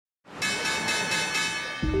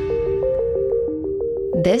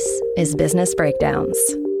This is Business Breakdowns.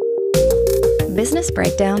 Business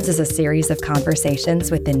Breakdowns is a series of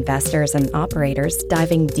conversations with investors and operators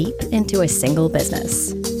diving deep into a single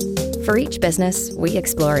business. For each business, we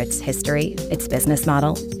explore its history, its business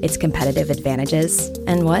model, its competitive advantages,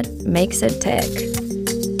 and what makes it tick.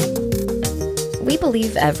 We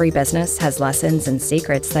believe every business has lessons and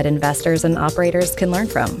secrets that investors and operators can learn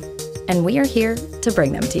from, and we are here to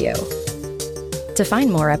bring them to you. To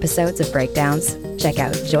find more episodes of Breakdowns, check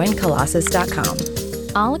out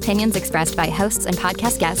joincolossus.com. All opinions expressed by hosts and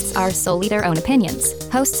podcast guests are solely their own opinions.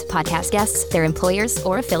 Hosts, podcast guests, their employers,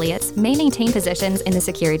 or affiliates may maintain positions in the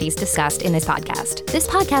securities discussed in this podcast. This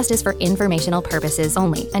podcast is for informational purposes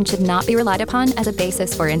only and should not be relied upon as a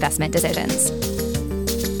basis for investment decisions.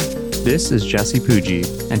 This is Jesse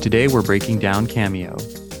Pooji, and today we're breaking down Cameo,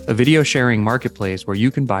 a video sharing marketplace where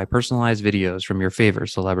you can buy personalized videos from your favorite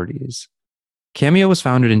celebrities. Cameo was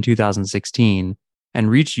founded in 2016 and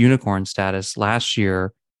reached unicorn status last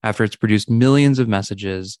year after it's produced millions of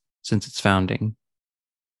messages since its founding.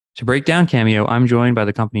 To break down Cameo, I'm joined by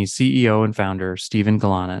the company's CEO and founder, Steven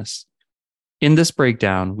Galanis. In this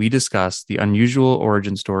breakdown, we discuss the unusual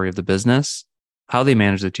origin story of the business, how they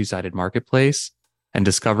manage the two-sided marketplace, and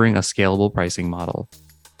discovering a scalable pricing model.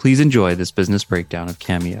 Please enjoy this business breakdown of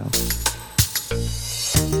Cameo.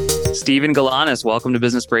 Steven Galanis, welcome to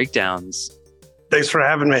Business Breakdowns. Thanks for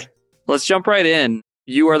having me. Let's jump right in.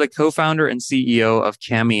 You are the co-founder and CEO of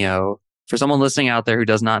Cameo. For someone listening out there who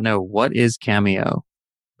does not know, what is Cameo?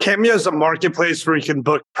 Cameo is a marketplace where you can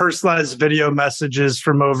book personalized video messages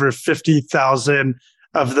from over 50,000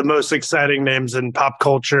 of the most exciting names in pop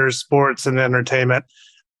culture, sports, and entertainment.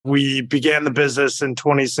 We began the business in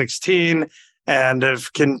 2016 and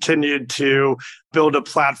have continued to build a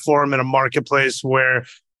platform and a marketplace where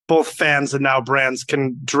both fans and now brands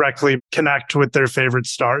can directly connect with their favorite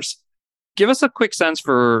stars. Give us a quick sense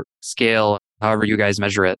for scale, however you guys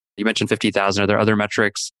measure it. You mentioned 50,000. Are there other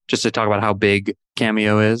metrics just to talk about how big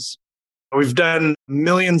Cameo is? We've done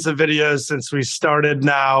millions of videos since we started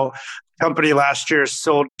now. Company last year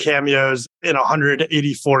sold cameos in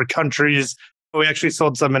 184 countries. We actually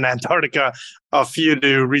sold some in Antarctica, a few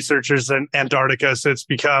to researchers in Antarctica. So it's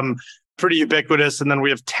become pretty ubiquitous. And then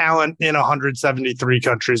we have talent in 173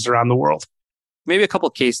 countries around the world. Maybe a couple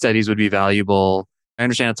of case studies would be valuable. I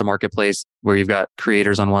understand it's a marketplace where you've got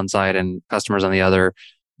creators on one side and customers on the other.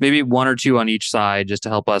 Maybe one or two on each side just to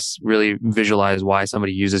help us really visualize why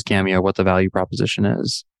somebody uses Cameo, what the value proposition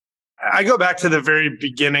is. I go back to the very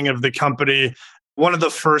beginning of the company. One of the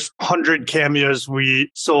first 100 cameos we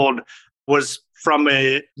sold was from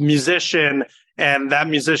a musician, and that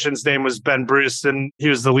musician's name was Ben Bruce, and he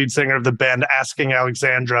was the lead singer of the band Asking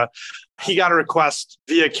Alexandra. He got a request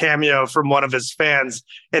via Cameo from one of his fans,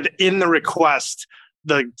 and in the request,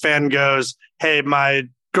 the fan goes, "Hey, my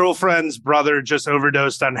girlfriend's brother just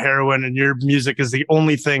overdosed on heroin, and your music is the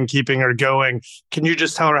only thing keeping her going. Can you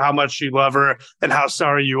just tell her how much you love her and how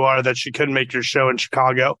sorry you are that she couldn't make your show in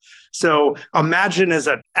Chicago?" So imagine as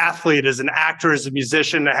an athlete, as an actor, as a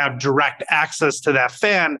musician, to have direct access to that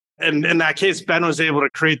fan. And in that case, Ben was able to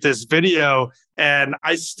create this video, and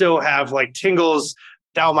I still have like tingles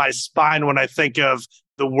down my spine when I think of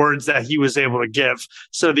the words that he was able to give.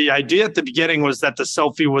 So the idea at the beginning was that the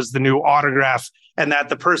selfie was the new autograph, and that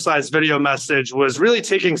the personalized video message was really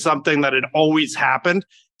taking something that had always happened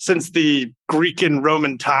since the Greek and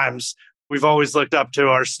Roman times. We've always looked up to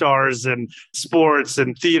our stars in sports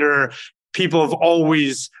and theater. People have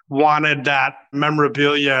always wanted that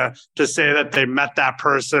memorabilia to say that they met that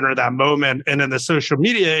person or that moment. And in the social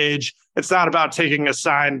media age, it's not about taking a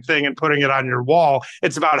signed thing and putting it on your wall.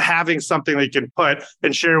 It's about having something that you can put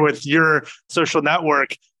and share with your social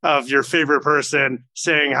network of your favorite person,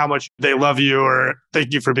 saying how much they love you or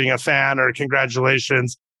thank you for being a fan or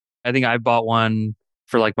congratulations. I think I bought one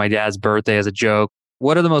for like my dad's birthday as a joke.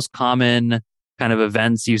 What are the most common kind of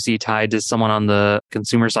events you see tied to someone on the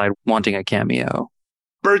consumer side wanting a Cameo?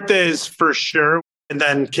 Birthdays for sure. And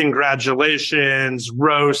then congratulations,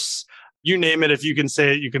 roasts, you name it. If you can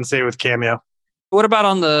say it, you can say it with Cameo. What about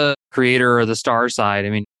on the creator or the star side? I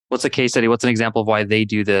mean, what's a case study? What's an example of why they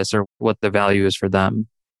do this or what the value is for them?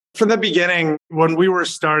 From the beginning, when we were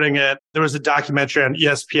starting it, there was a documentary on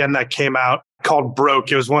ESPN that came out called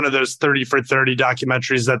Broke. It was one of those 30 for 30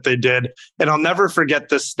 documentaries that they did. And I'll never forget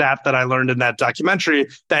the stat that I learned in that documentary,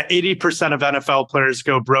 that 80% of NFL players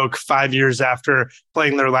go broke 5 years after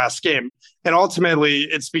playing their last game. And ultimately,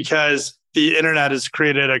 it's because the internet has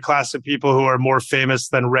created a class of people who are more famous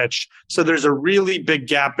than rich. So there's a really big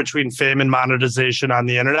gap between fame and monetization on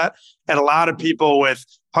the internet. And a lot of people with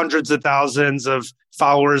hundreds of thousands of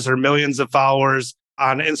followers or millions of followers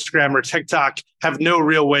on Instagram or TikTok have no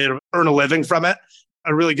real way to earn a living from it.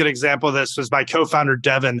 A really good example of this was my co-founder,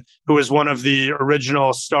 Devin, who was one of the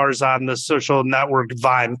original stars on the social network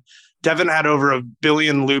Vine. Devin had over 1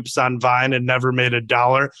 billion loops on Vine and never made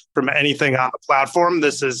 $1 from anything on the platform.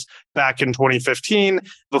 This is back in 2015,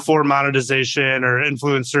 before monetization or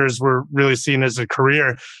influencers were really seen as a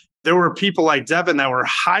career. There were people like Devin that were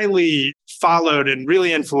highly followed and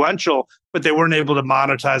really influential, but they weren't able to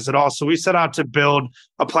monetize at all. So we set out to build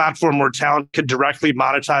a platform where talent could directly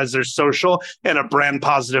monetize their social in a brand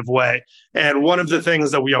positive way. And one of the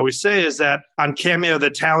things that we always say is that on Cameo,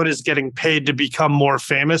 the talent is getting paid to become more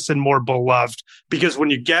famous and more beloved. Because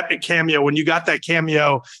when you get a Cameo, when you got that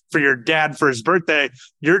Cameo for your dad for his birthday,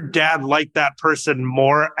 your dad liked that person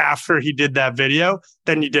more after he did that video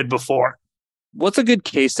than you did before. What's a good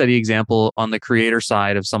case study example on the creator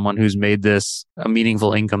side of someone who's made this a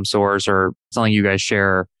meaningful income source or something you guys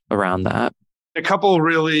share around that? A couple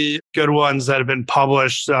really good ones that have been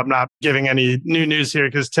published. So I'm not giving any new news here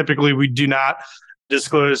because typically we do not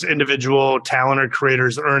disclose individual talent or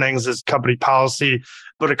creators' earnings as company policy.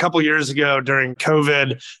 But a couple years ago during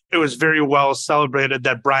COVID, it was very well celebrated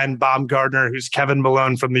that Brian Baumgartner, who's Kevin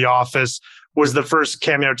Malone from The Office, was the first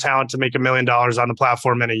Cameo talent to make $1 million on the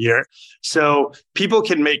platform in a year. So people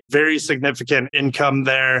can make very significant income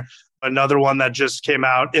there. Another one that just came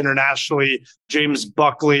out internationally, James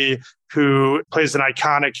Buckley, who plays an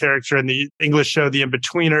iconic character in the English show The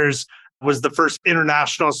Inbetweeners, was the first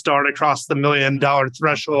international star to cross the $1 million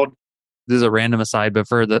threshold. This is a random aside, but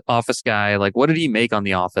for the Office guy, like what did he make on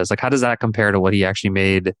The Office? Like how does that compare to what he actually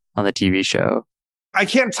made on the TV show? I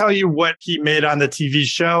can't tell you what he made on the TV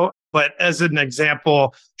show, but as an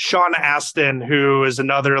example, Sean Astin, who is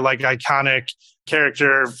another like iconic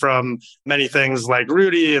character from many things like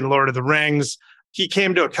Rudy and Lord of the Rings, he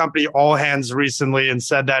came to a company, All Hands, recently and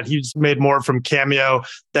said that he's made more from Cameo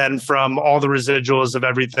than from all the residuals of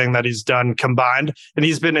everything that he's done combined. And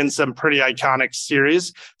he's been in some pretty iconic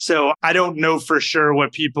series. So I don't know for sure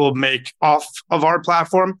what people make off of our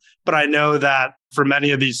platform, but I know that for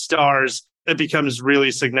many of these stars, it becomes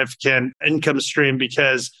really significant income stream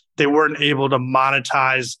because they weren't able to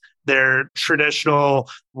monetize their traditional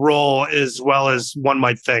role as well as one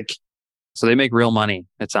might think. So they make real money,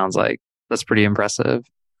 it sounds like. That's pretty impressive.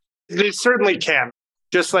 They certainly can.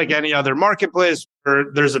 Just like any other marketplace, or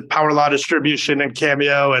there's a power law distribution in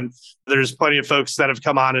Cameo, and there's plenty of folks that have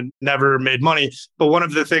come on and never made money. But one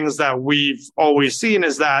of the things that we've always seen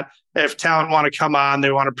is that if talent want to come on,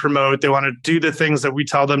 they want to promote, they want to do the things that we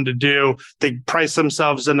tell them to do, they price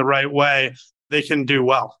themselves in the right way, they can do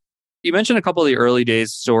well. You mentioned a couple of the early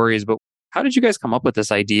days stories, but how did you guys come up with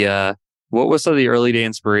this idea? What was some of the early day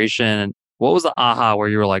inspiration? What was the aha where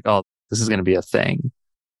you were like, oh, this is going to be a thing?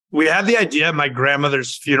 We had the idea at my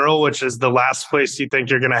grandmother's funeral, which is the last place you think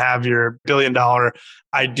you're going to have your $1 billion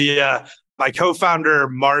idea. My co-founder,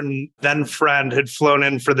 Martin, then friend, had flown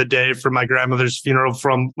in for the day for my grandmother's funeral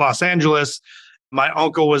from Los Angeles. My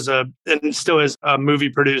uncle was and still is a movie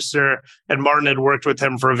producer, and Martin had worked with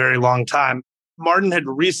him for a very long time. Martin had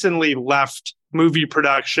recently left movie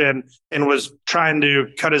production and was trying to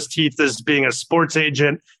cut his teeth as being a sports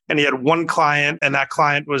agent. And he had one client, and that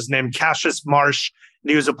client was named Cassius Marsh. And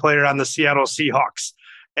he was a player on the Seattle Seahawks.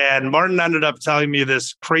 And Martin ended up telling me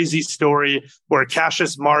this crazy story where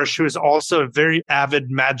Cassius Marsh, who is also a very avid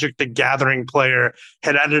Magic the Gathering player,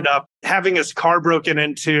 had ended up having his car broken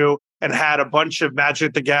into and had a bunch of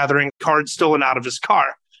Magic the Gathering cards stolen out of his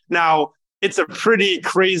car. Now, it's a pretty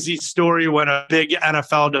crazy story when a big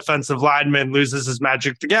NFL defensive lineman loses his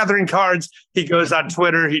Magic the Gathering cards. He goes on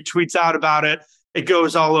Twitter, he tweets out about it. It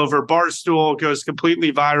goes all over Barstool, goes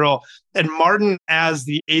completely viral. And Martin, as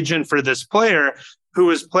the agent for this player, who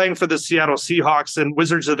was playing for the Seattle Seahawks and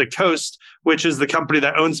Wizards of the Coast, which is the company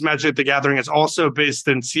that owns Magic the Gathering, is also based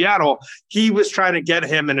in Seattle. He was trying to get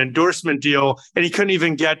him an endorsement deal, and he couldn't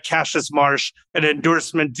even get Cassius Marsh an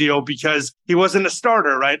endorsement deal because he wasn't a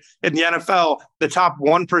starter, right? In the NFL, the top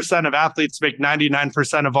 1% of athletes make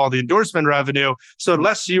 99% of all the endorsement revenue. So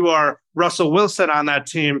unless you are Russell Wilson on that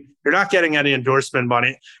team, you're not getting any endorsement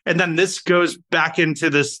money. And then this goes back into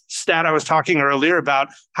this stat I was talking earlier about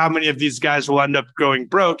how many of these guys will end up going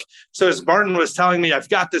broke. So as Martin was telling me, I've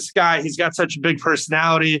got this guy, he's got such a big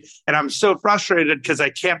personality, and I'm so frustrated because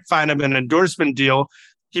I can't find him an endorsement deal.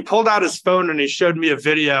 He pulled out his phone and he showed me a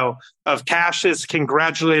video of Cassius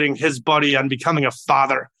congratulating his buddy on becoming a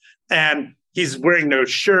father. And he's wearing no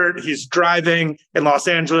shirt. He's driving in Los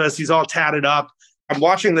Angeles. He's all tatted up. I'm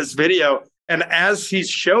watching this video, and as he's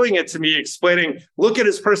showing it to me, explaining, look at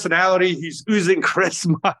his personality, he's oozing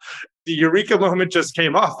charisma. the eureka moment just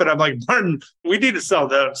came off. And I'm like, Martin, we need to sell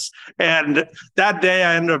those. And that day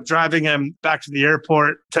I ended up driving him back to the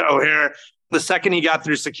airport to O'Hare. The second he got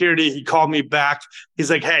through security, he called me back. He's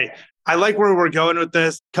like, hey, I like where we're going with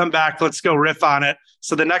this. Come back. Let's go riff on it.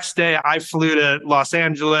 So the next day I flew to Los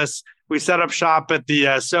Angeles. We set up shop at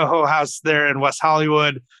the Soho House there in West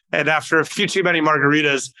Hollywood. And after a few too many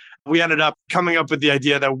margaritas, we ended up coming up with the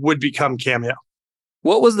idea that would become Cameo.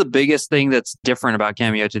 What was the biggest thing that's different about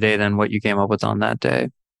Cameo today than what you came up with on that day?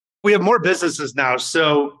 We have more businesses now.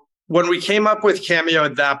 So when we came up with Cameo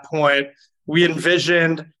at that point, we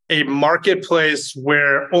envisioned a marketplace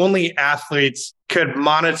where only athletes could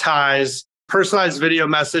monetize personalized video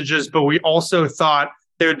messages, but we also thought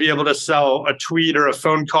they would be able to sell a tweet or a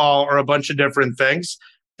phone call or a bunch of different things.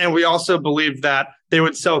 And we also believed that they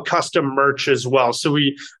would sell custom merch as well. So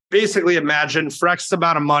we basically imagined for X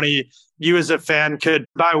amount of money, you as a fan could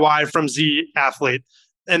buy Y from Z athlete.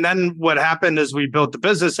 And then what happened is we built the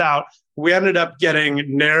business out. We ended up getting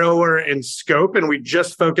narrower in scope and we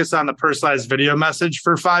just focused on the personalized video message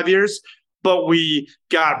for 5 years. But we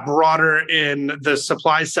got broader in the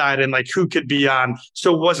supply side and like who could be on.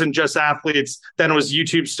 So it wasn't just athletes, then it was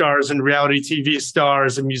YouTube stars and reality TV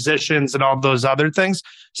stars and musicians and all those other things.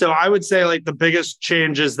 So I would say like the biggest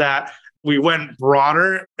change is that we went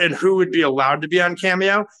broader in who would be allowed to be on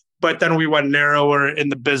Cameo, but then we went narrower in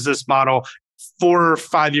the business model. 4 or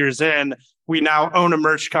 5 years in, we now own a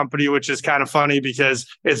merch company, which is kind of funny because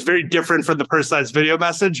it's very different from the personalized video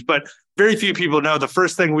message, but very few people know the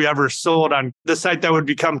first thing we ever sold on the site that would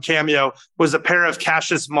become Cameo was a pair of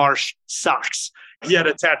Cassius Marsh socks. He had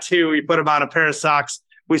a tattoo. We put him on a pair of socks.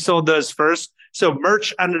 We sold those first. So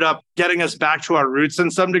merch ended up getting us back to our roots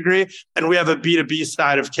in some degree. And we have a B2B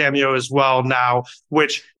side of Cameo as well now,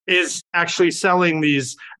 which is actually selling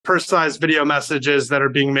these personalized video messages that are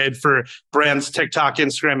being made for brands, TikTok,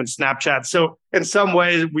 Instagram, and Snapchat. So in some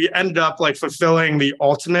ways, we end up like fulfilling the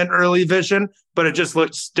ultimate early vision, but it just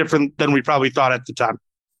looks different than we probably thought at the time.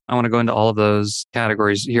 I want to go into all of those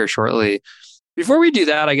categories here shortly. Before we do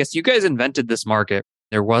that, I guess you guys invented this market.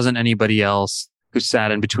 There wasn't anybody else who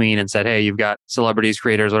sat in between and said, hey, you've got celebrities,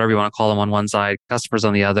 creators, whatever you want to call them on one side, customers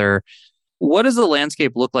on the other. What does the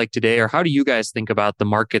landscape look like today? Or how do you guys think about the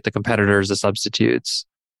market, the competitors, the substitutes?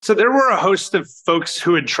 So there were a host of folks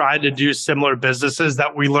who had tried to do similar businesses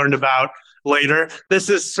that we learned about later. This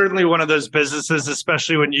is certainly one of those businesses,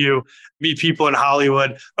 especially when you meet people in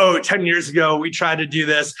Hollywood. Oh, 10 years ago, we tried to do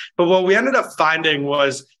this. But what we ended up finding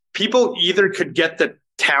was people either could get the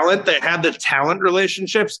talent, they had the talent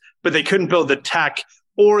relationships, but they couldn't build the tech,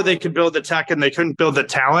 or they could build the tech and they couldn't build the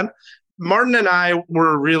talent. Martin and I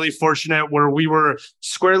were really fortunate where we were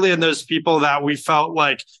squarely in those people that we felt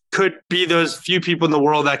like could be those few people in the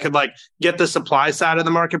world that could like get the supply side of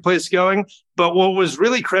the marketplace going. But what was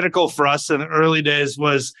really critical for us in the early days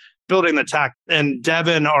was building the tech. And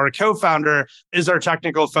Devin, our co-founder, is our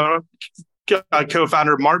technical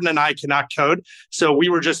co-founder. Martin and I cannot code. So we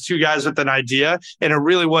were just two guys with an idea. And it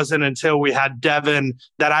really wasn't until we had Devin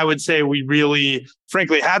that I would say we really,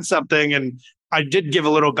 frankly, had something. And I did give a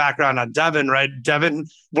little background on Devin, right? Devin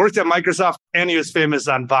worked at Microsoft and he was famous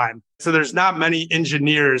on Vine. So there's not many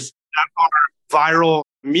engineers that are viral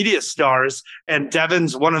media stars. And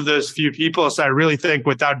Devin's one of those few people. So I really think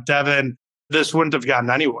without Devin, this wouldn't have gotten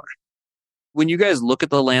anywhere. When you guys look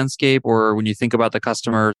at the landscape or when you think about the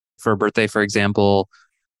customer for a birthday, for example,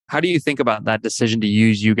 how do you think about that decision to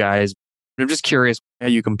use you guys? I'm just curious how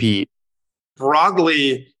you compete.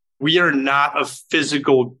 Broadly, we are not a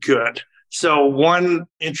physical good. So one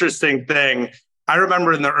interesting thing, I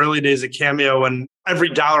remember in the early days of Cameo, when every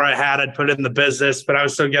dollar I had, I'd put it in the business, but I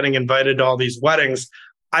was still getting invited to all these weddings.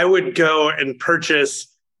 I would go and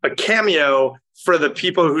purchase a Cameo for the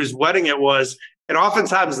people whose wedding it was. And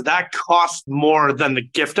oftentimes that cost more than the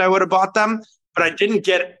gift I would have bought them, but I didn't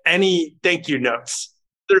get any thank you notes.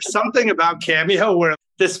 There's something about Cameo where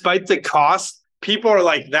despite the cost, people are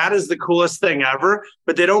like, that is the coolest thing ever,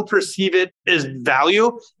 but they don't perceive it as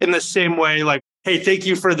value in the same way like, hey, thank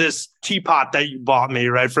you for this teapot that you bought me,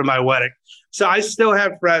 right, for my wedding. So I still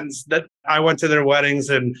have friends that I went to their weddings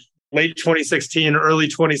in late 2016, early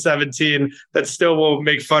 2017 that still will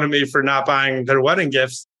make fun of me for not buying their wedding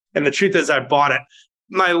gifts. And the truth is I bought it.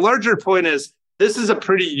 My larger point is this is a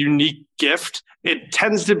pretty unique gift. It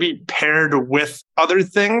tends to be paired with other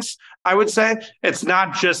things, I would say. It's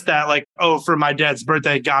not just that like, oh, for my dad's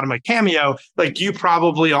birthday, I got him a Cameo. Like you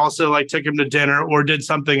probably also like took him to dinner or did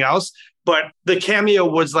something else. But the Cameo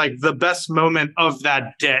was like the best moment of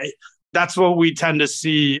that day. That's what we tend to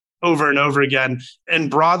see over and over again. And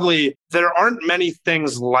broadly, there aren't many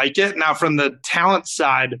things like it. Now, from the talent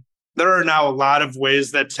side, there are now a lot of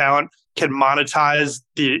ways that talent can monetize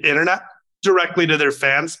the internet directly to their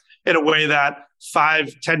fans in a way that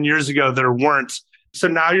 5-10 years ago there weren't. So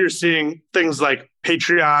now you're seeing things like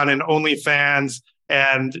Patreon and OnlyFans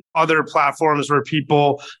and other platforms where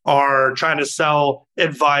people are trying to sell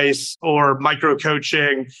advice or micro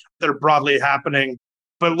coaching that are broadly happening.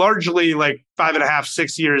 But largely, like 5.5,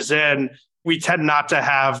 6 years in, we tend not to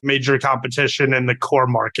have major competition in the core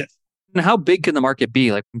market. And how big can the market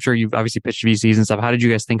be? Like, I'm sure you've obviously pitched VCs and stuff. How did you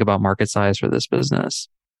guys think about market size for this business?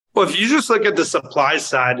 Well, if you just look at the supply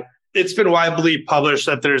side, it's been widely published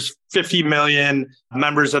that there's 50 million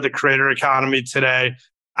members of the creator economy today.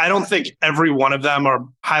 I don't think every one of them are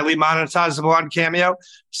highly monetizable on Cameo.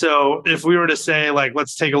 So if we were to say, like,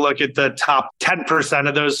 let's take a look at the top 10%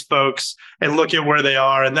 of those folks and look at where they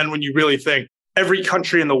are. And then when you really think every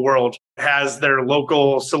country in the world has their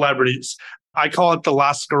local celebrities. I call it the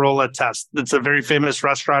La Scarola test. It's a very famous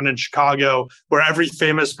restaurant in Chicago where every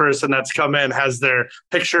famous person that's come in has their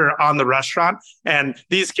picture on the restaurant. And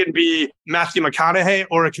these can be Matthew McConaughey,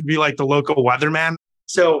 or it could be like the local weatherman.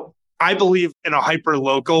 So I believe in a hyper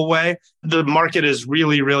local way, the market is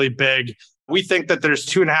really, really big. We think that there's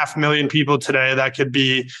 2.5 million people today that could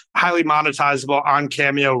be highly monetizable on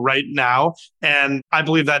Cameo right now. And I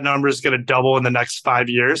believe that number is going to double in the next 5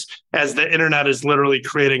 years as the internet is literally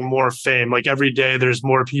creating more fame. Like every day, there's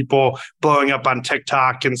more people blowing up on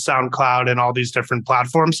TikTok and SoundCloud and all these different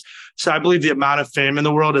platforms. So I believe the amount of fame in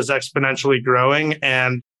the world is exponentially growing.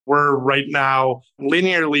 And we're right now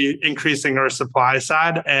linearly increasing our supply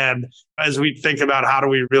side. And as we think about how do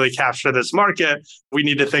we really capture this market, we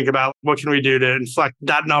need to think about what can we do to inflect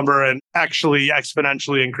that number and actually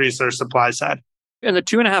exponentially increase our supply side. And the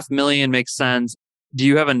 2.5 million makes sense. Do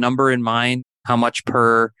you have a number in mind? How much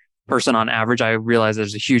per person on average? I realize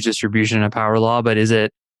there's a huge distribution in Power Law, but is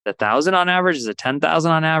it 1,000 on average? Is it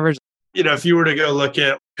 10,000 on average? You know, if you were to go look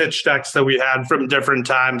at pitch decks that we had from different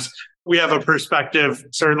times, we have a perspective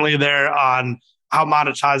certainly there on how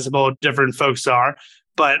monetizable different folks are.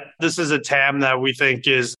 But this is a TAM that we think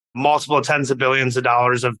is multiple tens of billions of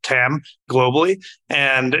dollars of TAM globally.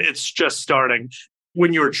 And it's just starting.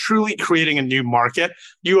 When you're truly creating a new market,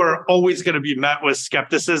 you are always going to be met with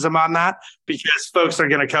skepticism on that because folks are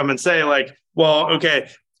going to come and say like, well, okay,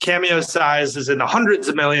 Cameo size is in the hundreds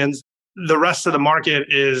of millions. The rest of the market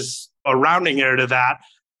is a rounding error to that.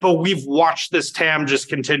 But we've watched this TAM just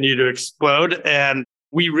continue to explode. And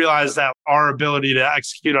we realize that our ability to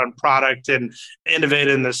execute on product and innovate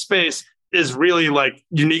in this space is really like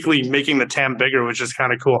uniquely making the TAM bigger, which is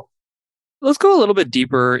kind of cool. Let's go a little bit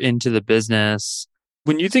deeper into the business.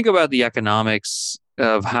 When you think about the economics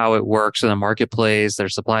of how it works in the marketplace,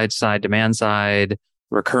 there's supply side, demand side,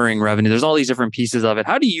 recurring revenue, there's all these different pieces of it.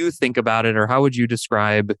 How do you think about it, or how would you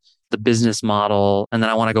describe the business model? And then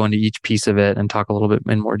I want to go into each piece of it and talk a little bit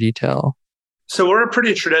in more detail. So we're a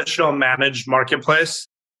pretty traditional managed marketplace.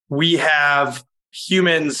 We have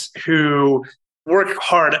humans who work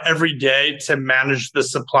hard every day to manage the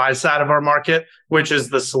supply side of our market, which is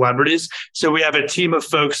the celebrities. So we have a team of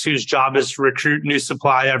folks whose job is to recruit new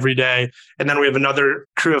supply every day. And then we have another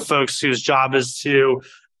crew of folks whose job is to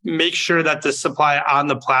make sure that the supply on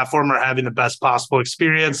the platform are having the best possible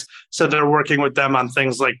experience. So they're working with them on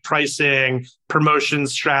things like pricing, promotion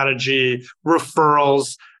strategy,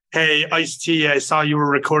 referrals. Hey, Ice-T, I saw you were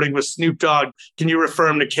recording with Snoop Dogg. Can you refer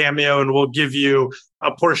him to Cameo and we'll give you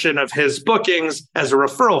a portion of his bookings as a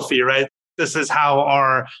referral fee, right? This is how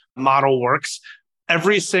our model works.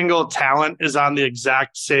 Every single talent is on the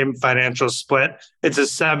exact same financial split. It's a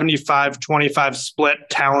 75-25 split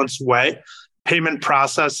talents way. Payment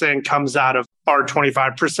processing comes out of our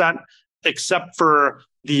 25%, except for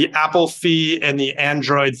the Apple fee and the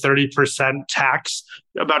Android 30% tax.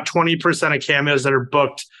 About 20% of cameos that are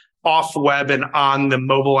booked off web and on the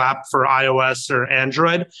mobile app for iOS or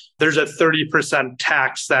Android, there's a 30%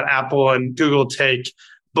 tax that Apple and Google take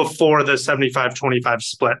before the 75-25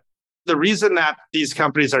 split. The reason that these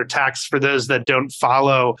companies are taxed, for those that don't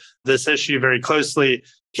follow this issue very closely,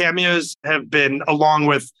 cameos have been, along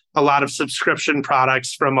with a lot of subscription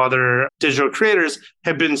products from other digital creators,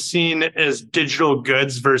 have been seen as digital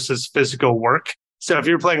goods versus physical work. So if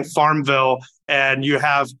you're playing Farmville and you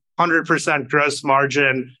have 100% gross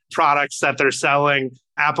margin products that they're selling,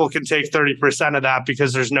 Apple can take 30% of that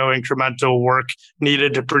because there's no incremental work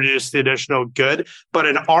needed to produce the additional good. But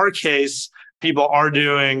in our case, people are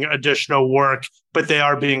doing additional work, but they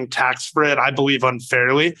are being taxed for it, I believe,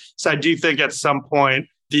 unfairly. So I do think at some point,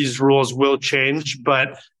 these rules will change,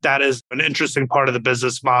 but that is an interesting part of the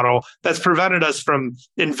business model that's prevented us from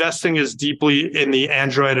investing as deeply in the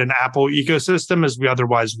Android and Apple ecosystem as we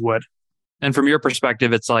otherwise would. And from your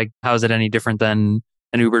perspective, it's like, how is it any different than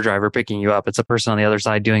an Uber driver picking you up. It's a person on the other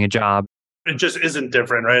side doing a job. It just isn't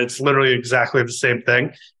different, right? It's literally exactly the same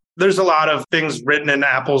thing. There's a lot of things written in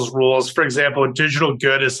Apple's rules. For example, a digital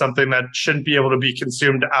good is something that shouldn't be able to be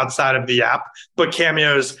consumed outside of the app, but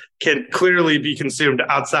Cameos can clearly be consumed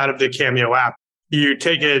outside of the Cameo app. You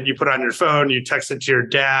take it, you put it on your phone, you text it to your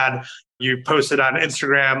dad, you post it on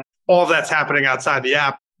Instagram. All of that's happening outside the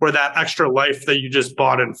app, where that extra life that you just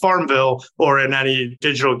bought in Farmville or in any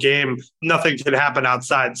digital game, nothing can happen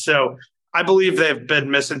outside. So I believe they've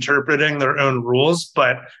been misinterpreting their own rules,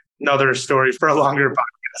 but another story for a longer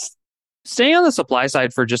podcast. Staying on the supply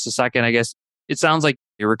side for just a second, I guess it sounds like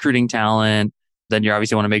you're recruiting talent, then you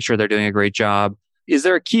obviously want to make sure they're doing a great job. Is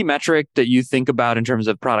there a key metric that you think about in terms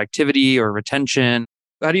of productivity or retention?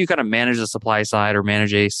 How do you kind of manage the supply side or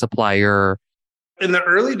manage a supplier? In the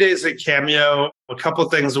early days at Cameo, a couple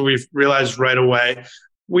of things that we've realized right away.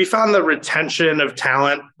 We found the retention of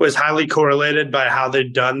talent was highly correlated by how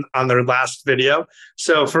they'd done on their last video.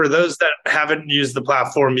 So for those that haven't used the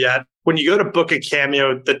platform yet, when you go to book a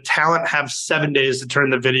Cameo, the talent have 7 days to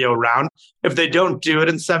turn the video around. If they don't do it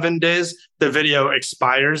in 7 days, the video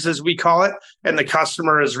expires, as we call it, and the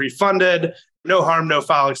customer is refunded. No harm, no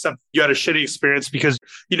foul, except you had a shitty experience because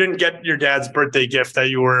you didn't get your dad's birthday gift that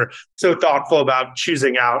you were so thoughtful about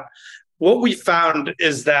choosing out. What we found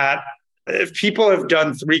is that if people have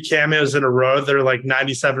done 3 Cameos in a row, they're like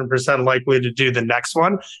 97% likely to do the next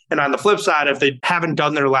one. And on the flip side, if they haven't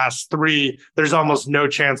done their last 3, there's almost no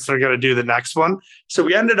chance they're going to do the next one. So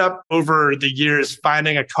we ended up over the years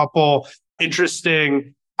finding a couple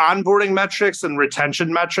interesting onboarding metrics and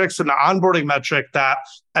retention metrics. And the onboarding metric that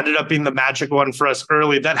ended up being the magic one for us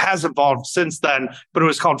early, that has evolved since then, but it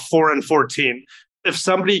was called 4 and 14. If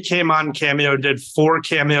somebody came on Cameo, did 4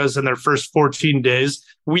 Cameos in their first 14 days,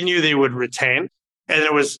 we knew they would retain. And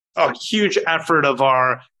it was a huge effort of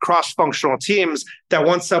our cross-functional teams that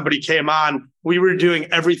once somebody came on, we were doing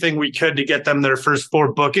everything we could to get them their first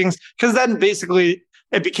 4 bookings, because then basically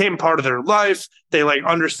it became part of their life. They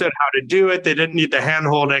understood how to do it. They didn't need the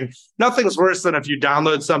hand-holding. Nothing's worse than if you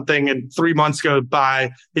download something and 3 months go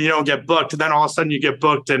by and you don't get booked. And then all of a sudden you get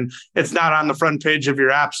booked and it's not on the front page of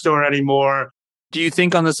your app store anymore. Do you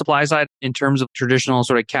think on the supply side, in terms of traditional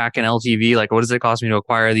sort of CAC and LTV, what does it cost me to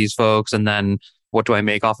acquire these folks? And then what do I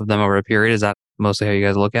make off of them over a period? Is that mostly how you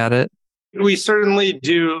guys look at it? We certainly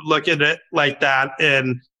do look at it like that.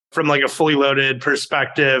 And from a fully loaded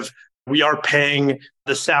perspective, we are paying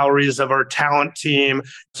the salaries of our talent team.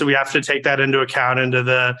 So we have to take that into account into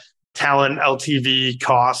the talent LTV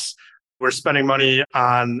costs. We're spending money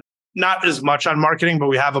on not as much on marketing, but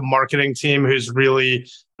we have a marketing team who's really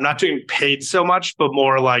not doing paid so much, but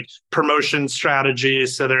more promotion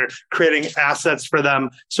strategies. So they're creating assets for them.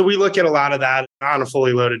 So we look at a lot of that on a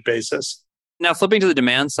fully loaded basis. Now, flipping to the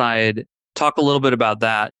demand side, talk a little bit about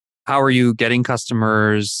that. How are you getting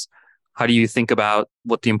customers? How do you think about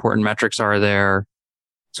what the important metrics are there?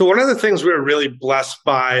 So one of the things we were really blessed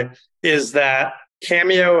by is that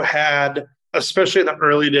Cameo had, especially in the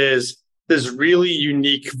early days, this really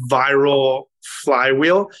unique viral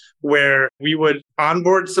flywheel where we would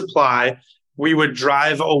onboard supply, we would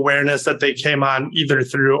drive awareness that they came on either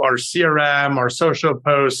through our CRM, our social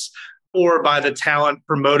posts, or by the talent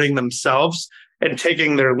promoting themselves and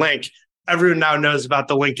taking their link. Everyone now knows about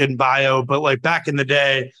the link in bio, but back in the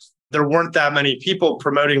day, there weren't that many people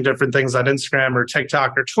promoting different things on Instagram or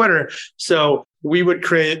TikTok or Twitter. So we would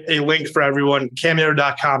create a link for everyone,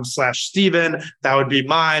 cameo.com/Steven. That would be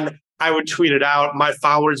mine. I would tweet it out. My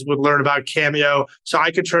followers would learn about Cameo. So I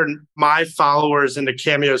could turn my followers into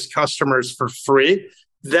Cameo's customers for free.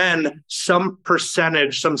 Then some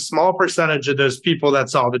small percentage of those people that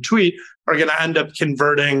saw the tweet are going to end up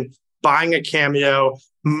converting, buying a Cameo.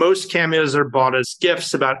 Most Cameos are bought as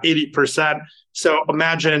gifts, about 80%. So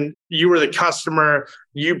imagine you were the customer,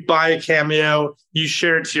 you buy a Cameo, you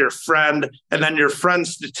share it to your friend, and then your friend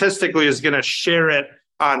statistically is going to share it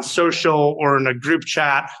on social or in a group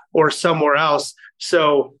chat or somewhere else.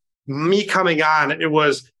 So me coming on, it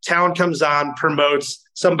was talent comes on, promotes,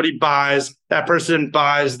 somebody buys, that person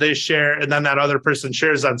buys, they share, and then that other person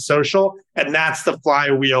shares on social. And that's the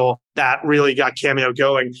flywheel that really got Cameo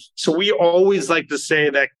going. So we always like to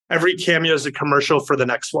say that every Cameo is a commercial for the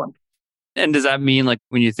next one. And does that mean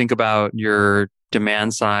when you think about your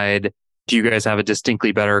demand side, do you guys have a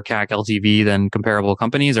distinctly better CAC LTV than comparable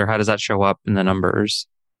companies, or how does that show up in the numbers?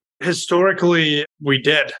 Historically, we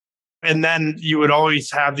did. And then you would always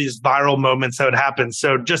have these viral moments that would happen.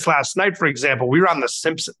 So just last night, for example, we were on The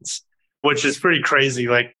Simpsons, which is pretty crazy.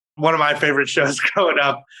 One of my favorite shows growing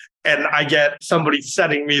up. And I get somebody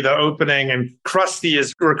sending me the opening, and Krusty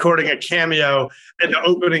is recording a Cameo in the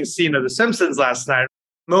opening scene of The Simpsons last night.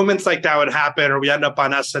 moments like that would happen, or we end up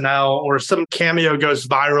on SNL, or some cameo goes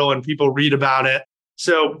viral and people read about it.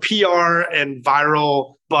 So PR and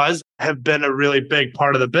viral buzz have been a really big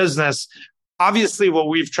part of the business. Obviously, what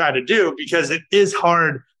we've tried to do, because it is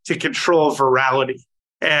hard to control virality,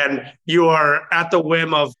 and you are at the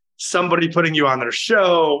whim of somebody putting you on their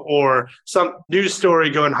show or some news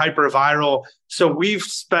story going hyper viral. So we've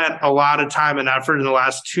spent a lot of time and effort in the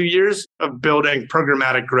last 2 years of building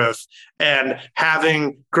programmatic growth and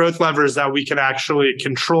having growth levers that we can actually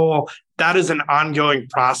control. That is an ongoing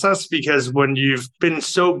process, because when you've been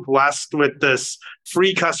so blessed with this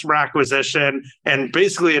free customer acquisition and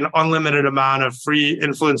basically an unlimited amount of free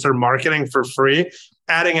influencer marketing for free,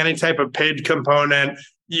 adding any type of paid component,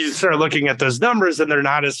 you start looking at those numbers and they're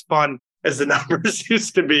not as fun as the numbers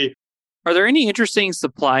used to be. Are there any interesting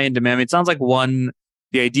supply and demand? I mean, it sounds like the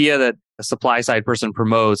idea that a supply side person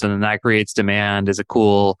promotes and then that creates demand is a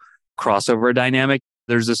cool crossover dynamic.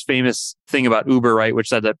 There's this famous thing about Uber, right? Which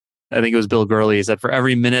said that, I think it was Bill Gurley, said for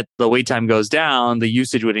every minute the wait time goes down, the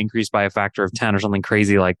usage would increase by a factor of 10 or something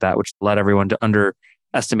crazy like that, which led everyone to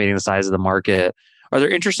underestimating the size of the market. Are there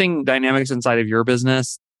interesting dynamics inside of your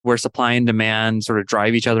business where supply and demand sort of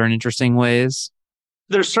drive each other in interesting ways?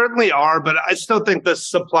 There certainly are, but I still think the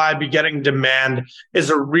supply begetting demand is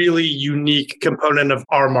a really unique component of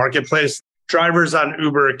our marketplace. Drivers on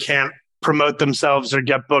Uber can't promote themselves or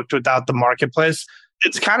get booked without the marketplace.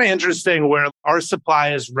 It's kind of interesting where our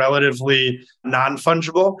supply is relatively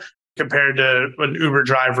non-fungible compared to an Uber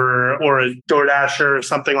driver or a DoorDasher or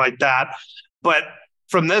something like that. But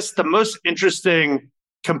from this, the most interesting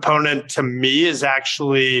component to me is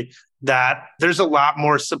actually that there's a lot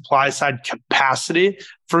more supply side capacity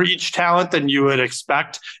for each talent than you would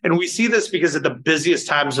expect. And we see this because at the busiest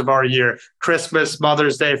times of our year, Christmas,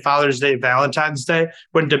 Mother's Day, Father's Day, Valentine's Day,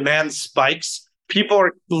 when demand spikes, people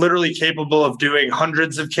are literally capable of doing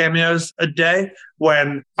hundreds of cameos a day,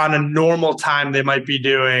 when on a normal time, they might be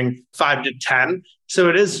doing 5 to 10. So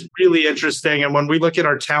it is really interesting. And when we look at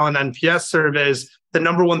our talent NPS surveys, the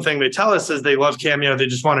number one thing they tell us is they love Cameo. They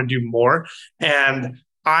just want to do more. And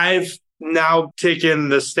I've now taken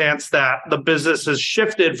the stance that the business has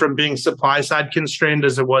shifted from being supply side constrained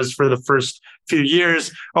as it was for the first few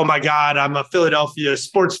years. Oh my God, I'm a Philadelphia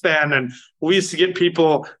sports fan. And we used to get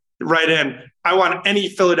people right in, I want any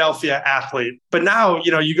Philadelphia athlete. But now,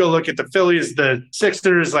 you go look at the Phillies, the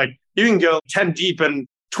Sixers, like you can go 10 deep and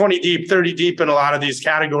 20 deep, 30 deep in a lot of these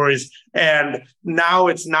categories. And now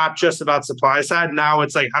it's not just about supply side. Now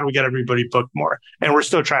it's like, how do we get everybody booked more? And we're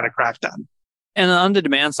still trying to crack that. And on the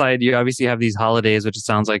demand side, you obviously have these holidays, which it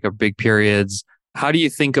sounds like are big periods. How do you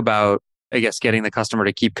think about, I guess, getting the customer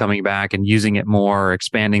to keep coming back and using it more,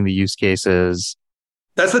 expanding the use cases?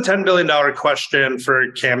 That's the $10 billion question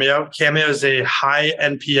for Cameo. Cameo is a high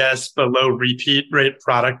NPS but low repeat rate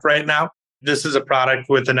product right now. This is a product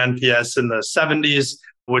with an NPS in the 70s,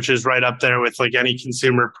 which is right up there with like any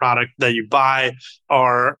consumer product that you buy,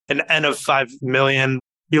 or an N of 5 million.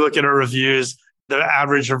 You look at our reviews, the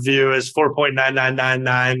average review is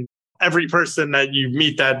 4.9999. Every person that you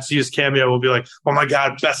meet that's used Cameo will be like, oh my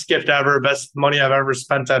God, best gift ever, best money I've ever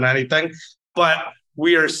spent on anything. But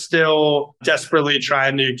we are still desperately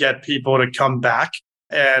trying to get people to come back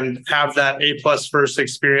and have that A+ first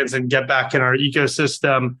experience and get back in our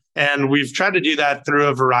ecosystem. And we've tried to do that through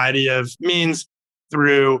a variety of means,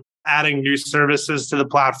 through adding new services to the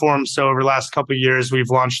platform. So over the last couple of years, we've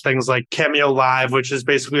launched things like Cameo Live, which is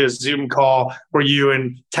basically a Zoom call where you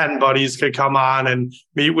and 10 buddies could come on and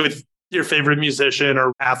meet with your favorite musician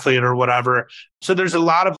or athlete or whatever. So there's a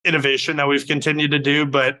lot of innovation that we've continued to do,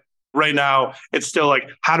 but right now, it's still like,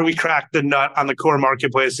 how do we crack the nut on the core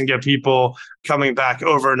marketplace and get people coming back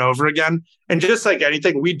over and over again? And just like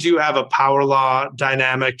anything, we do have a power law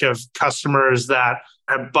dynamic of customers that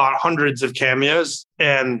have bought hundreds of cameos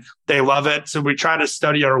and they love it. So we try to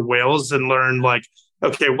study our whales and learn like,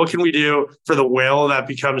 okay, what can we do for the whale that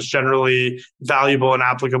becomes generally valuable and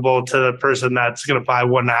applicable to the person that's going to buy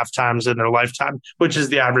 1.5 times in their lifetime, which is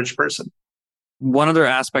the average person. One other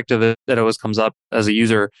aspect of it that always comes up as a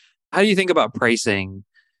user, how do you think about pricing?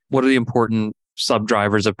 What are the important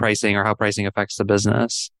sub-drivers of pricing or how pricing affects the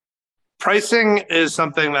business? Pricing is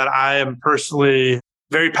something that I am personally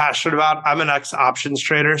very passionate about. I'm an ex-options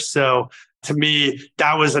trader. So to me,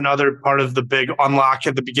 that was another part of the big unlock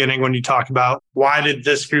at the beginning when you talk about why did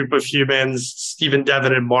this group of humans, Stephen,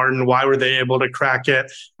 Devin, and Martin, why were they able to crack it?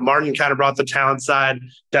 Martin kind of brought the talent side.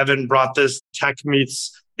 Devin brought this tech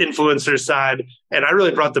meets influencer side. And I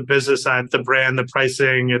really brought the business side, the brand, the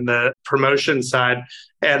pricing, and the promotion side.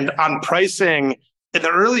 And on pricing, in the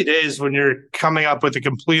early days, when you're coming up with a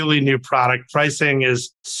completely new product, pricing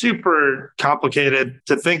is super complicated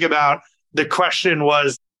to think about. The question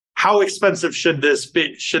was, how expensive should this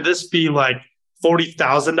be? Should this be like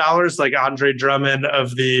 $40,000, like Andre Drummond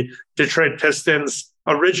of the Detroit Pistons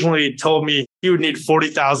originally told me he would need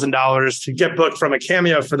 $40,000 to get booked from a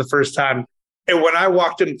Cameo for the first time. And when I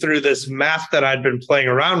walked him through this math that I'd been playing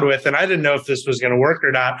around with, and I didn't know if this was going to work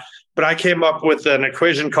or not, but I came up with an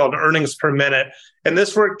equation called earnings per minute. And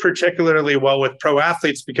this worked particularly well with pro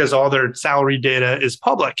athletes because all their salary data is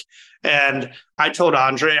public. And I told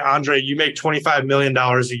Andre, you make $25 million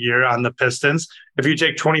a year on the Pistons. If you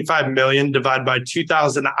take 25 million, divide by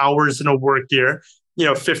 2,000 hours in a work year,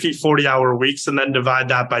 50, 40-hour weeks, and then divide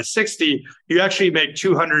that by 60, you actually make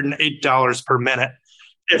 $208 per minute.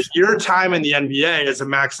 If your time in the NBA as a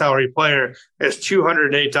max salary player is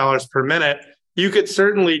 $208 per minute, you could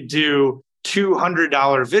certainly do $200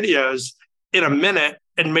 videos in a minute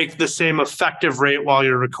and make the same effective rate while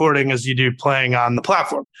you're recording as you do playing on the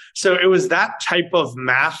platform. So it was that type of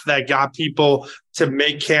math that got people to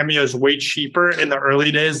make cameos way cheaper in the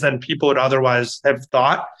early days than people would otherwise have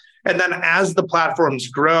thought. And then as the platform's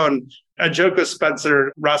grown, I joke with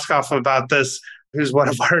Spencer Ruskoff about this, who's one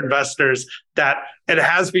of our investors, that it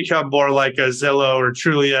has become more like a Zillow or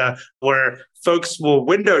Trulia, where folks will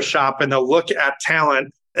window shop and they'll look at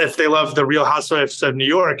talent if they love the Real Housewives of New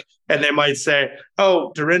York, and they might say,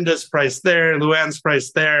 oh, Dorinda's price there, Luann's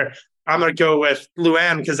price there. I'm going to go with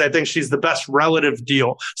Luann because I think she's the best relative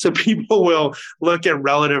deal. So people will look at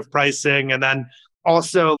relative pricing. And then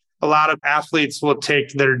also a lot of athletes will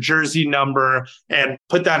take their jersey number and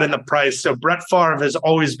put that in the price. So Brett Favre has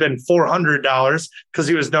always been $400 because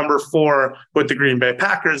he was number 4 with the Green Bay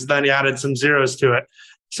Packers. Then he added some zeros to it.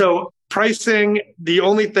 So pricing, the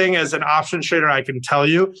only thing as an option trader I can tell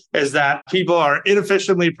you is that people are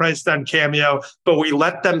inefficiently priced on Cameo, but we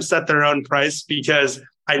let them set their own price because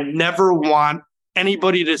I never want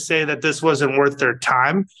anybody to say that this wasn't worth their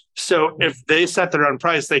time. So if they set their own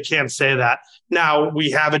price, they can't say that. Now,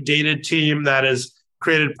 we have a data team that has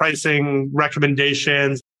created pricing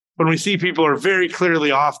recommendations. When we see people are very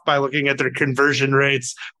clearly off by looking at their conversion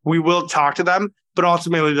rates, we will talk to them, but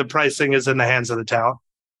ultimately the pricing is in the hands of the talent.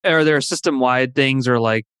 Are there system-wide things or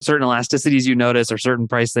like certain elasticities you notice or certain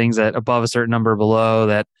price things that above a certain number below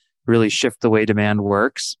that really shift the way demand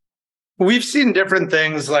works? We've seen different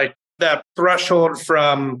things like that threshold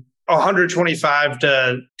from 125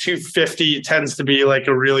 to 250 tends to be like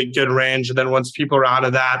a really good range. And then once people are out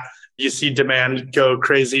of that, you see demand go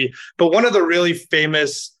crazy. But one of the really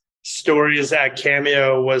famous stories at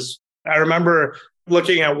Cameo was, I remember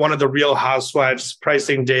looking at one of the Real Housewives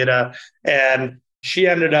pricing data, and she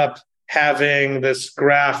ended up having this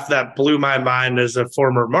graph that blew my mind as a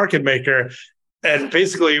former market maker. And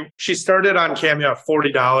basically, she started on Cameo at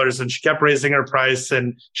 $40 and she kept raising her price,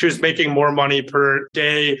 and she was making more money per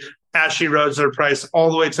day as she rose her price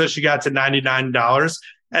all the way till she got to $99.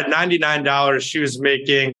 At $99, she was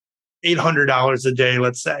making $800 a day,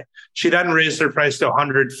 let's say. She then raised her price to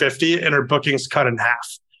 $150 and her bookings cut in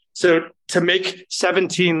half. So to make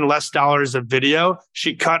 $17 less of video,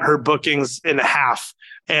 she cut her bookings in half.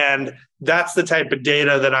 And that's the type of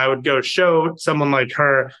data that I would go show someone like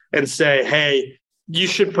her and say, hey, you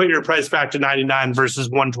should put your price back to 99 versus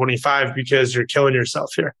 125 because you're killing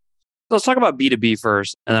yourself here. Let's talk about B2B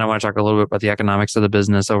first. And then I want to talk a little bit about the economics of the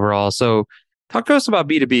business overall. So talk to us about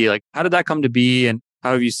B2B. Like, how did that come to be and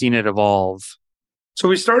how have you seen it evolve? So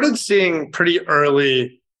we started seeing pretty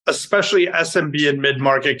early, especially SMB and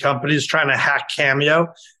mid-market companies trying to hack Cameo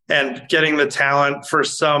and getting the talent for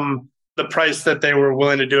the price that they were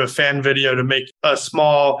willing to do a fan video to make a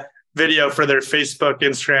small video for their Facebook,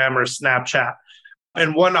 Instagram, or Snapchat.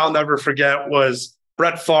 And one I'll never forget was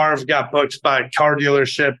Brett Favre got booked by a car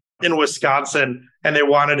dealership in Wisconsin, and they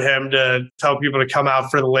wanted him to tell people to come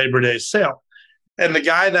out for the Labor Day sale. And the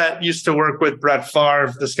guy that used to work with Brett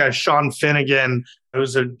Favre, this guy, Sean Finnegan,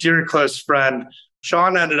 who's a dear close friend,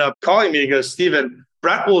 Sean ended up calling me. He goes, Steven,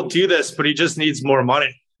 Brett will do this, but he just needs more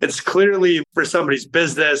money. It's clearly for somebody's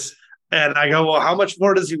business. And I go, well, how much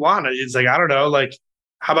more does he want? And he's like, I don't know, like,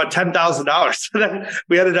 how about $10,000? So then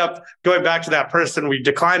we ended up going back to that person. We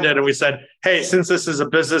declined it and we said, hey, since this is a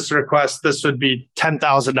business request, this would be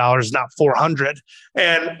 $10,000, not $400.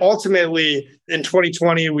 And ultimately in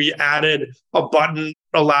 2020, we added a button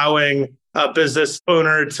allowing a business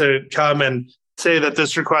owner to come and say that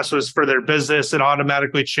this request was for their business and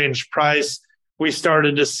automatically change price. We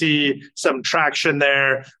started to see some traction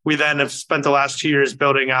there. We then have spent the last 2 years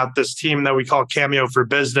building out this team that we call Cameo for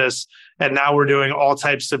Business. And now we're doing all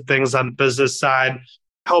types of things on the business side.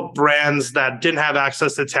 help brands that didn't have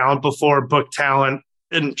access to talent before book talent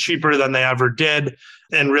and cheaper than they ever did,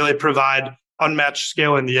 and really provide unmatched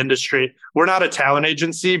scale in the industry. We're not a talent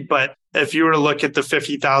agency, but if you were to look at the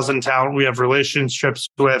 50,000 talent we have relationships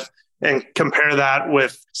with and compare that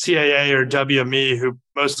with CAA or WME, who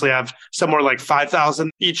mostly have somewhere like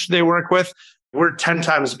 5,000 each they work with, we're 10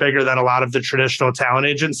 times bigger than a lot of the traditional talent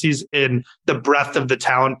agencies in the breadth of the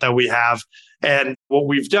talent that we have. And what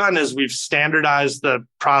we've done is we've standardized the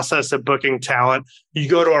process of booking talent. You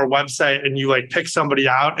go to our website and you pick somebody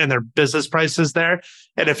out and their business price is there.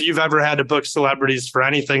 And if you've ever had to book celebrities for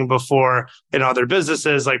anything before in other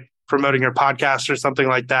businesses, like promoting your podcast or something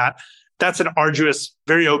like that, that's an arduous,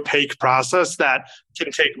 very opaque process that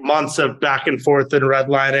can take months of back and forth and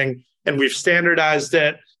redlining. And we've standardized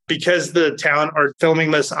it because the talent are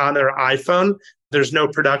filming this on their iPhone. There's no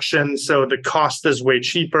production, so the cost is way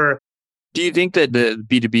cheaper. Do you think that the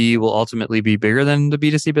B2B will ultimately be bigger than the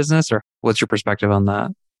B2C business, or what's your perspective on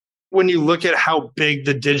that? When you look at how big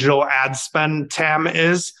the digital ad spend TAM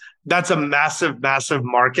is, that's a massive, massive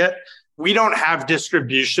market. We don't have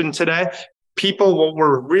distribution today. What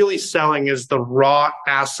we're really selling is the raw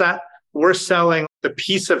asset. We're selling the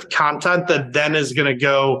piece of content that then is going to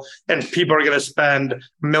go and people are going to spend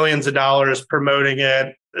millions of dollars promoting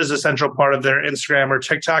it as a central part of their Instagram or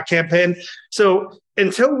TikTok campaign. So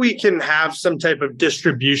until we can have some type of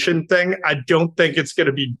distribution thing, I don't think it's going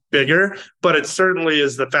to be bigger, but it certainly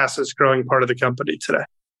is the fastest growing part of the company today.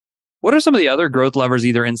 What are some of the other growth levers,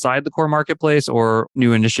 either inside the core marketplace or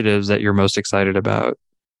new initiatives that you're most excited about?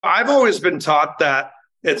 I've always been taught that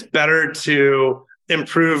it's better to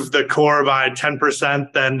improve the core by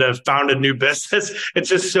 10% than to found a new business. It's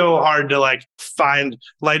just so hard to find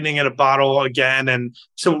lightning in a bottle again. And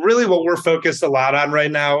so really what we're focused a lot on right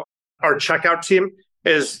now, our checkout team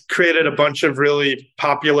is created a bunch of really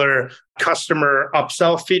popular customer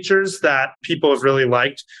upsell features that people have really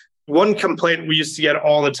liked. One complaint we used to get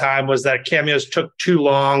all the time was that Cameos took too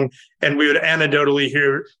long, and we would anecdotally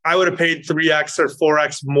hear, I would have paid 3x or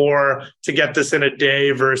 4x more to get this in a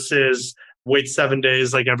day versus wait 7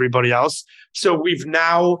 days like everybody else. So we've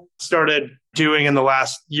now started doing in the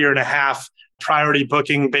last year and a half priority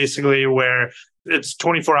booking, basically where it's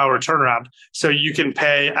 24-hour turnaround. So you can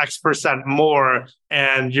pay X% more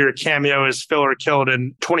and your Cameo is fill or killed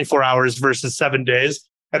in 24 hours versus 7 days.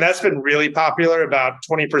 And that's been really popular. About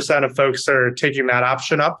 20% of folks are taking that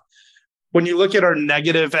option up. When you look at our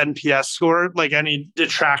negative NPS score, like any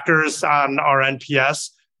detractors on our NPS,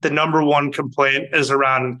 the number one complaint is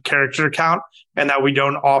around character count and that we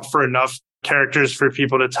don't offer enough characters for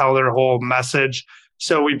people to tell their whole message.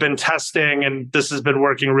 So we've been testing, and this has been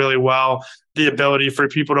working really well, the ability for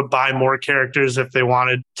people to buy more characters if they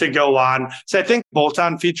wanted to go on. So I think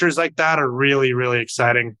bolt-on features like that are really, really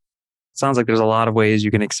exciting. Sounds like there's a lot of ways you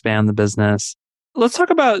can expand the business. Let's talk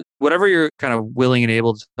about whatever you're kind of willing and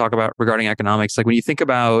able to talk about regarding economics. Like when you think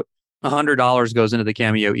about $100 goes into the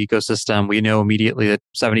Cameo ecosystem, we know immediately that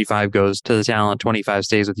 75 goes to the talent, 25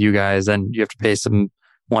 stays with you guys, and you have to pay some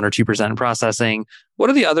 1 or 2% in processing. What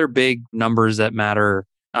are the other big numbers that matter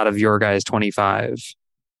out of your guys' 25?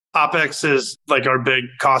 OpEx is like our big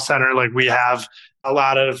cost center. Like we have a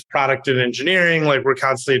lot of product and engineering. Like we're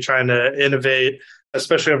constantly trying to innovate,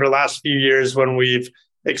 especially over the last few years when we've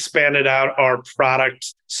expanded out our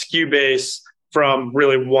product SKU base from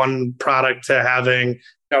really one product to having,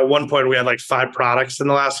 at one point we had like 5 products in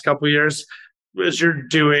the last couple of years. As you're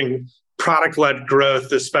doing product-led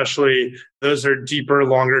growth, especially, those are deeper,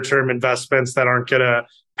 longer-term investments that aren't going to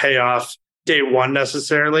pay off day one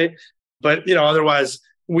necessarily. But otherwise,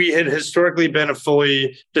 we had historically been a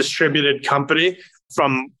fully distributed company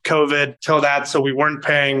from COVID till that. So we weren't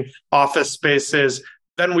paying office spaces.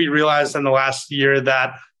 Then we realized in the last year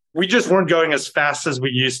that we just weren't going as fast as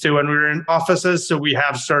we used to when we were in offices. So we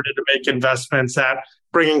have started to make investments at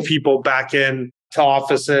bringing people back in to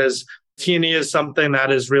offices. T&E is something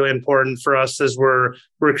that is really important for us as we're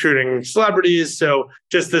recruiting celebrities. So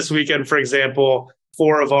just this weekend, for example,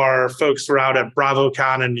 4 of our folks were out at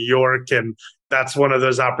BravoCon in New York. And that's one of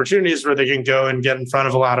those opportunities where they can go and get in front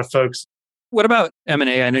of a lot of folks. What about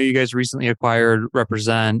M&A? I know you guys recently acquired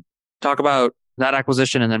Represent. Talk about that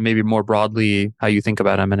acquisition and then maybe more broadly, how you think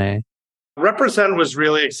about M&A. Represent was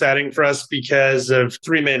really exciting for us because of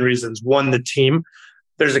 3 main reasons. One, the team.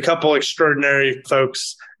 There's a couple extraordinary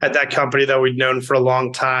folks at that company that we'd known for a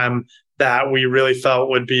long time that we really felt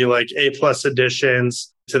would be like A+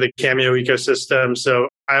 additions to the Cameo ecosystem. So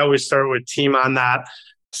I always start with team on that.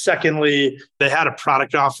 Secondly, they had a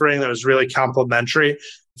product offering that was really complementary.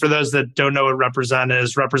 For those that don't know what Represent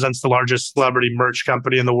is, Represent's the largest celebrity merch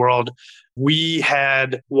company in the world. we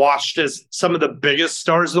had watched as some of the biggest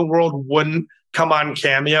stars in the world wouldn't come on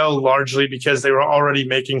Cameo, largely because they were already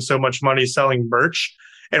making so much money selling merch.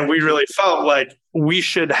 And we really felt like we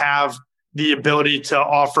should have the ability to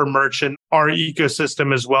offer merch in our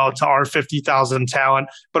ecosystem as well to our 50,000 talent,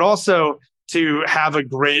 but also to have a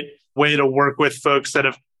great way to work with folks that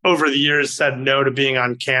have over the years said no to being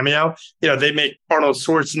on Cameo. They make Arnold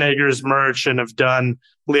Schwarzenegger's merch and have done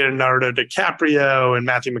Leonardo DiCaprio and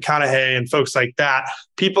Matthew McConaughey and folks like that,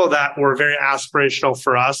 people that were very aspirational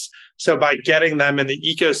for us. So by getting them in the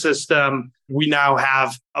ecosystem, we now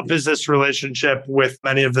have a business relationship with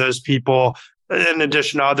many of those people, in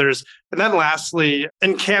addition to others. And then lastly,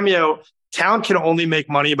 in Cameo, talent can only make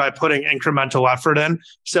money by putting incremental effort in.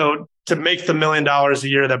 So to make the $1 million a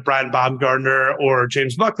year that Brian Baumgartner or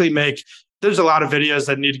James Buckley make, there's a lot of videos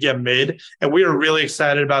that need to get made. And we are really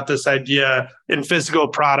excited about this idea in physical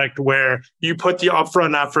product where you put the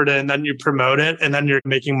upfront effort in, then you promote it, and then you're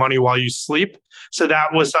making money while you sleep. So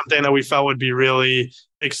that was something that we felt would be really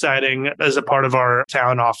exciting as a part of our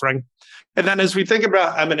talent offering. And then as we think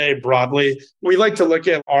about M&A broadly, we like to look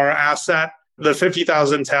at our asset. The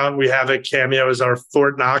 50,000 talent we have at Cameo is our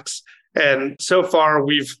Fort Knox. And so far,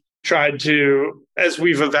 we've tried to, as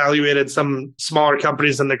we've evaluated some smaller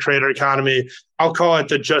companies in the creator economy, I'll call it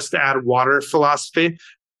the just add water philosophy.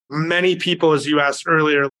 Many people, as you asked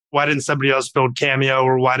earlier, why didn't somebody else build Cameo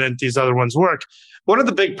or why didn't these other ones work? One of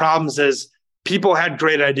the big problems is people had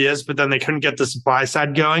great ideas, but then they couldn't get the supply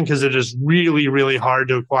side going because it is really, really hard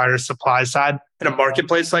to acquire supply side in a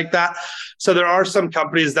marketplace like that. So there are some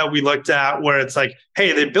companies that we looked at where it's like,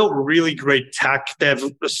 hey, they built really great tech. They have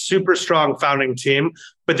a super strong founding team,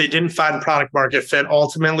 but they didn't find product market fit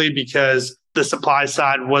ultimately because the supply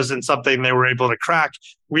side wasn't something they were able to crack.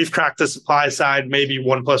 We've cracked the supply side. Maybe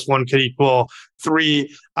 1 + 1 could equal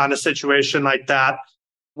 3 on a situation like that.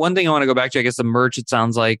 One thing I want to go back to, I guess the merch, it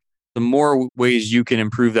sounds like the more ways you can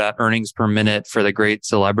improve that earnings per minute for the great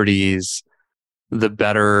celebrities, the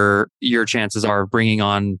better your chances are of bringing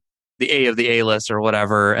on the A of the A list or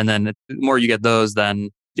whatever. And then the more you get those,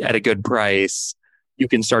 then at a good price, you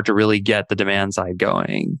can start to really get the demand side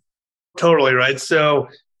going. Totally right. So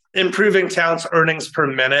improving talent's earnings per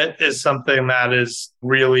minute is something that is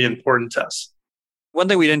really important to us. One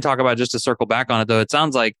thing we didn't talk about, just to circle back on it though, it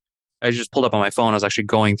sounds like I just pulled up on my phone. I was actually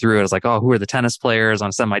going through it. I was like, oh, who are the tennis players? I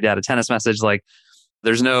want to send my dad a tennis message. Like,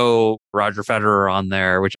 there's no Roger Federer on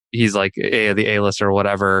there, which he's like A of the A list or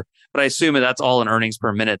whatever. But I assume that's all an earnings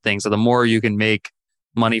per minute thing. So the more you can make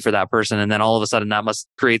money for that person, and then all of a sudden that must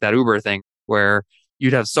create that Uber thing where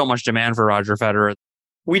you'd have so much demand for Roger Federer.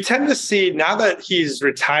 We tend to see, now that he's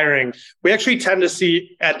retiring, we actually tend to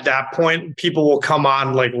see at that point, people will come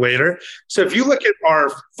on like later. So if you look at our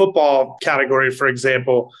football category, for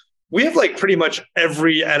example, we have like pretty much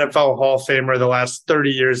every NFL Hall of Famer the last 30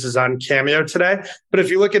 years is on Cameo today. But if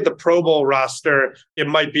you look at the Pro Bowl roster, it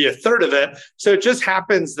might be a third of it. So it just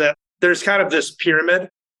happens that there's kind of this pyramid.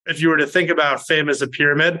 If you were to think about fame as a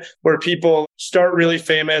pyramid, where people start really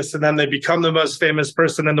famous and then they become the most famous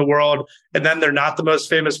person in the world, and then they're not the most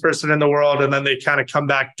famous person in the world, and then they kind of come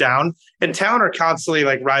back down. And talent are constantly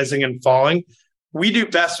like rising and falling. We do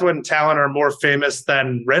best when talent are more famous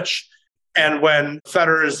than rich. And when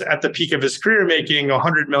Federer's at the peak of his career making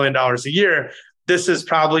 $100 million a year, this is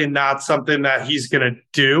probably not something that he's going to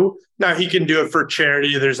do. Now, he can do it for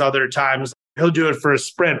charity. There's other times he'll do it for a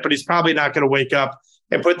sprint, but he's probably not going to wake up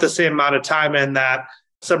and put the same amount of time in that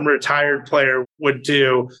some retired player would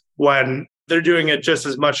do when they're doing it just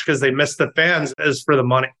as much because they miss the fans as for the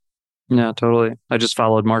money. Yeah, totally. I just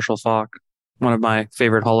followed Marshall Faulk, one of my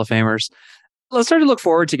favorite Hall of Famers. Let's start to look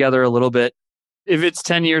forward together a little bit. If it's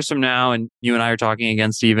 10 years from now and you and I are talking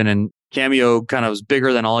again, Stephen, and Cameo kind of was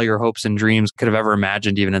bigger than all your hopes and dreams could have ever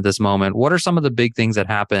imagined even at this moment, what are some of the big things that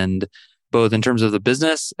happened, both in terms of the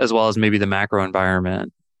business as well as maybe the macro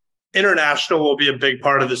environment? International will be a big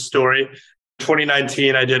part of the story.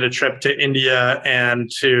 2019, I did a trip to India and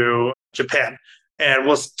to Japan. And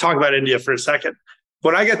we'll talk about India for a second.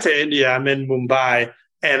 When I get to India, I'm in Mumbai,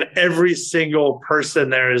 and every single person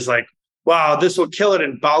there is like, wow, this will kill it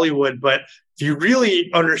in Bollywood. But if you really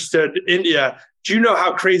understood India, do you know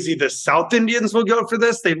how crazy the South Indians will go for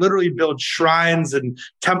this? They literally build shrines and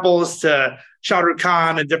temples to Shah Rukh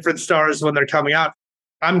Khan and different stars when they're coming out.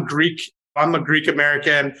 I'm Greek. I'm a Greek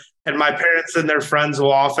American, and my parents and their friends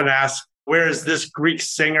will often ask, where is this Greek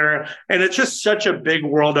singer? And it's just such a big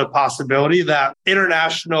world of possibility that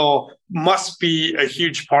international must be a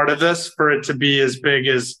huge part of this for it to be as big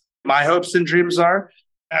as my hopes and dreams are.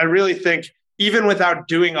 I really think even without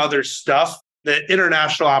doing other stuff, the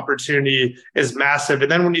international opportunity is massive. And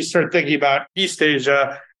then when you start thinking about East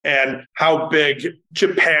Asia, and how big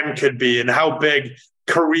Japan could be and how big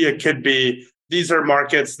Korea could be. These are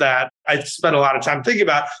markets that I spent a lot of time thinking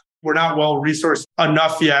about. We're not well resourced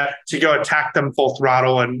enough yet to go attack them full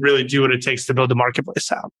throttle and really do what it takes to build the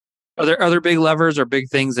marketplace out. Are there other big levers or big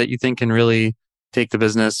things that you think can really take the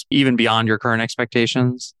business even beyond your current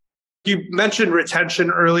expectations? You mentioned retention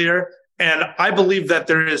earlier, and I believe that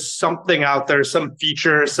there is something out there, some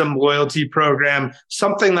feature, some loyalty program,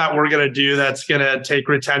 something that we're going to do that's going to take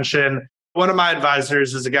retention. One of my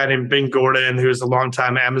advisors is a guy named Bing Gordon, who's a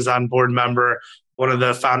longtime Amazon board member, one of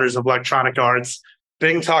the founders of Electronic Arts.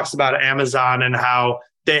 Bing talks about Amazon and how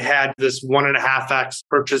they had this 1.5x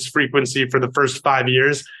purchase frequency for the first 5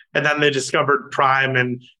 years. And then they discovered Prime,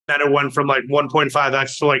 and then it went from like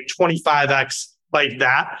 1.5x to like 25x like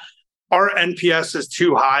that. Our NPS is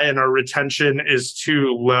too high and our retention is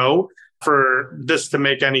too low for this to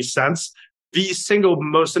make any sense. The single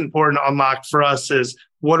most important unlock for us is,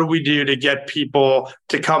 what do we do to get people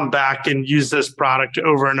to come back and use this product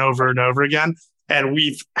over and over and over again? And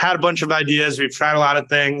we've had a bunch of ideas. We've tried a lot of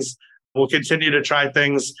things. We'll continue to try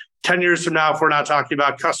things. 10 years from now, if we're not talking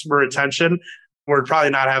about customer retention, we're probably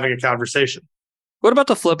not having a conversation. What about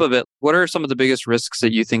the flip of it? What are some of the biggest risks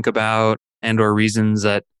that you think about and or reasons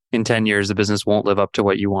that in 10 years, the business won't live up to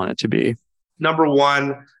what you want it to be? Number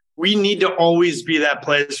one, we need to always be that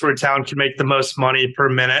place where a town can make the most money per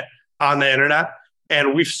minute on the internet.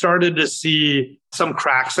 And we've started to see some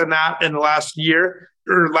cracks in that in the last year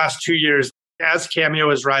or last 2 years. As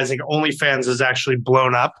Cameo is rising, OnlyFans is actually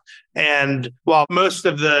blown up. And while most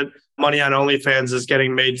of the money on OnlyFans is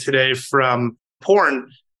getting made today from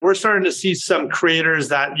porn, we're starting to see some creators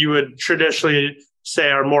that you would traditionally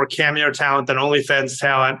say are more Cameo talent than OnlyFans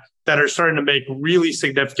talent that are starting to make really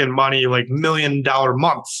significant money, like $1 million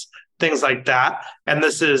months, things like that. And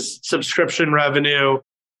this is subscription revenue.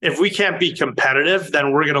 If we can't be competitive,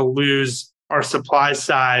 then we're going to lose our supply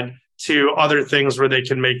side to other things where they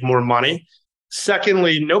can make more money.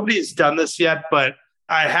 Secondly, nobody's done this yet, but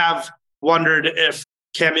I have wondered if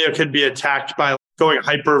Cameo could be attacked by going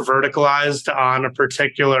hyper verticalized on a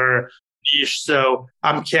particular niche. So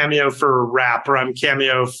I'm Cameo for rap, or I'm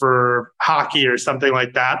Cameo for hockey or something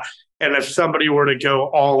like that. And if somebody were to go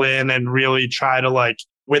all in and really try to like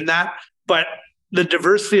win that, but the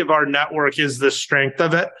diversity of our network is the strength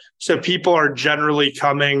of it. So people are generally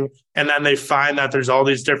coming and then they find that there's all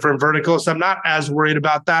these different verticals. I'm not as worried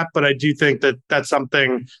about that, but I do think that that's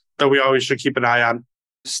something that we always should keep an eye on.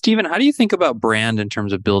 Stephen, how do you think about brand in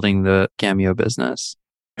terms of building the Cameo business?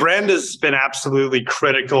 Brand has been absolutely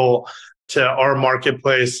critical to our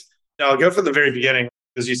marketplace. I'll go from the very beginning.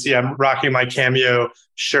 As you see, I'm rocking my Cameo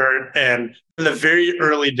shirt. And in the very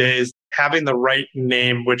early days, having the right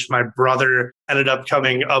name, which my brother ended up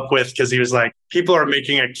coming up with because he was like, people are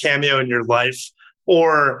making a cameo in your life,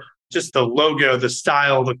 or just the logo, the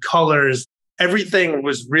style, the colors, everything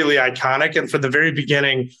was really iconic. And from the very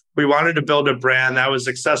beginning, we wanted to build a brand that was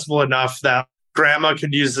accessible enough that grandma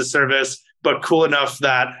could use the service, but cool enough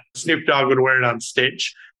that Snoop Dogg would wear it on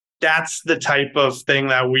stage. That's the type of thing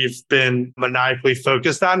that we've been maniacally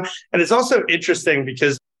focused on. And it's also interesting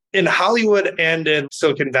because in Hollywood and in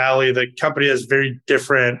Silicon Valley, the company has very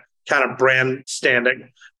different kind of brand standing.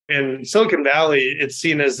 In Silicon Valley, it's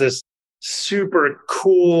seen as this super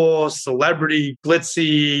cool, celebrity,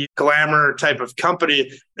 glitzy, glamour type of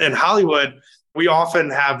company. In Hollywood, we often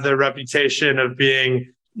have the reputation of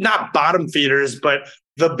being not bottom feeders, but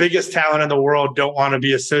the biggest talent in the world don't want to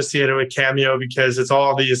be associated with Cameo because it's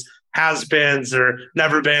all these has-beens or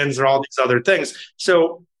never-beens or all these other things.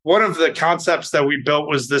 So one of the concepts that we built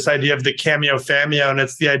was this idea of the Cameo Fameo. And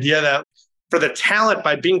it's the idea that for the talent,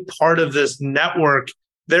 by being part of this network,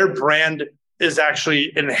 their brand is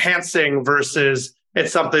actually enhancing versus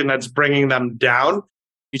it's something that's bringing them down.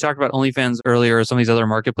 You talked about OnlyFans earlier, some of these other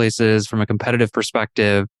marketplaces from a competitive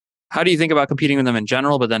perspective. How do you think about competing with them in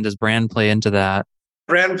general, but then does brand play into that?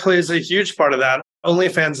 Brand plays a huge part of that.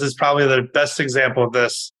 OnlyFans is probably the best example of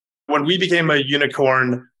this. When we became a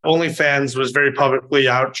unicorn, OnlyFans was very publicly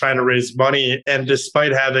out trying to raise money. And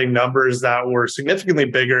despite having numbers that were significantly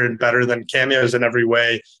bigger and better than Cameo's in every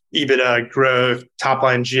way, EBITDA growth, top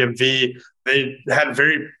line GMV, they had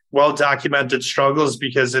very well documented struggles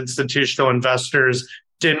because institutional investors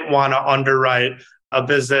didn't want to underwrite a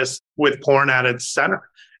business with porn at its center.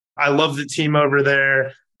 I love the team over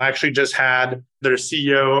there. I actually just had their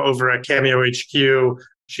CEO over at Cameo HQ.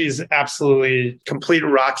 She's absolutely complete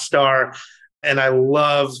rock star. And I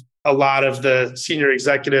love a lot of the senior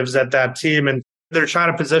executives at that team. And they're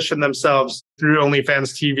trying to position themselves through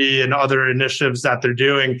OnlyFans TV and other initiatives that they're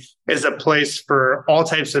doing as a place for all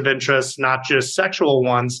types of interests, not just sexual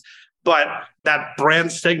ones. But that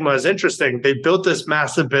brand stigma is interesting. They built this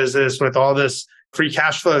massive business with all this free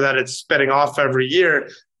cash flow that it's spitting off every year,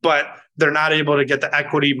 but they're not able to get the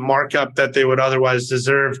equity markup that they would otherwise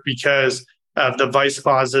deserve because of the vice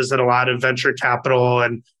clauses in a lot of venture capital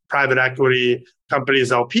and private equity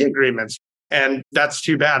companies' LP agreements. And that's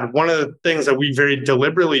too bad. One of the things that we very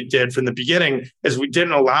deliberately did from the beginning is we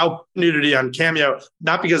didn't allow nudity on Cameo,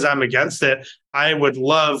 not because I'm against it. I would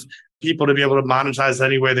love people to be able to monetize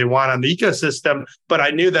any way they want on the ecosystem. But I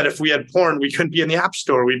knew that if we had porn, we couldn't be in the App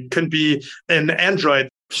Store. We couldn't be in Android.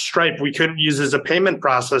 Stripe, we couldn't use as a payment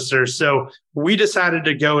processor. So we decided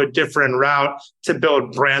to go a different route to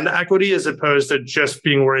build brand equity as opposed to just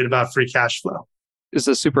being worried about free cash flow. It's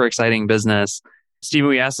a super exciting business. Steven,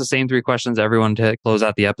 we asked the same 3 questions to everyone to close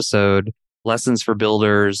out the episode. Lessons for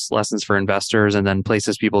builders, lessons for investors, and then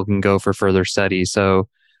places people can go for further study. So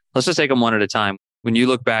let's just take them one at a time. When you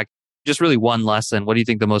look back, just really one lesson, what do you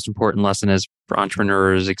think the most important lesson is for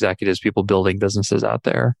entrepreneurs, executives, people building businesses out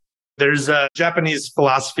there? There's a Japanese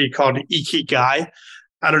philosophy called Ikigai.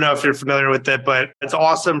 I don't know if you're familiar with it, but it's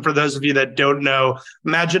awesome for those of you that don't know.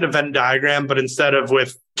 Imagine a Venn diagram, but instead of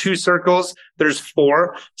with 2 circles, there's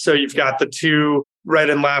 4. So you've got the 2 right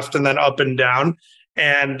and left and then up and down.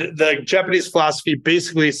 And the Japanese philosophy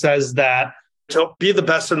basically says that to be the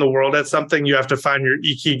best in the world at something, you have to find your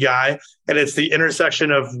Ikigai. And it's the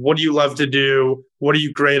intersection of what do you love to do? What are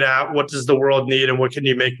you great at? What does the world need? And what can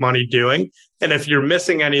you make money doing? And if you're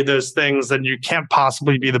missing any of those things, then you can't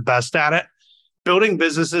possibly be the best at it. Building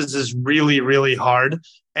businesses is really, really hard.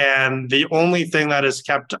 And the only thing that has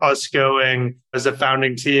kept us going as a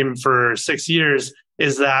founding team for 6 years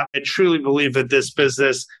is that I truly believe that this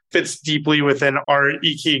business fits deeply within our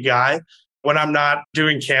Ikigai. When I'm not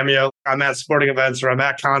doing Cameo, I'm at sporting events or I'm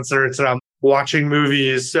at concerts or I'm watching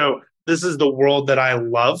movies. So this is the world that I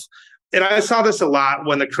love. And I saw this a lot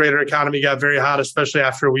when the creator economy got very hot, especially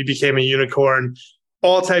after we became a unicorn.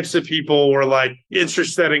 All types of people were like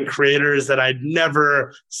interested in creators that I'd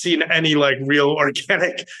never seen any like real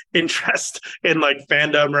organic interest in like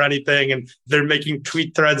fandom or anything. And they're making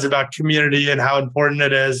tweet threads about community and how important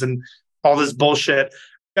it is and all this bullshit.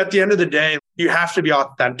 At the end of the day, you have to be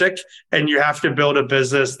authentic and you have to build a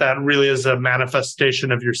business that really is a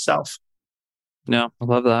manifestation of yourself. No, I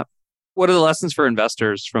love that. What are the lessons for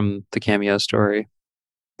investors from the Cameo story?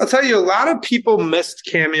 I'll tell you, a lot of people missed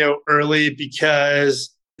Cameo early because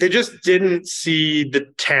they just didn't see the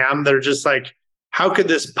TAM. They're just like, how could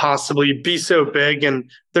this possibly be so big? And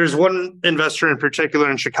there's one investor in particular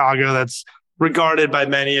in Chicago that's regarded by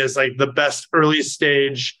many as like the best early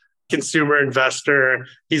stage consumer investor.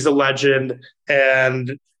 He's a legend.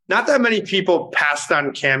 And not that many people passed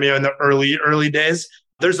on Cameo in the early days.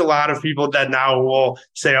 There's a lot of people that now will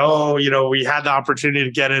say, oh, we had the opportunity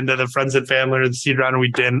to get into the friends and family or the seed round and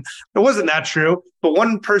we didn't. It wasn't that true. But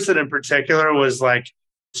one person in particular was like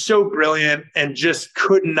so brilliant and just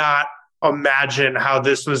could not imagine how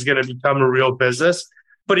this was going to become a real business.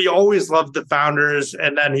 But he always loved the founders.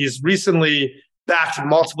 And then he's recently backed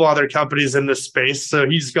multiple other companies in this space. So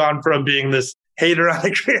he's gone from being this hater on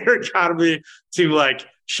the creator economy to like,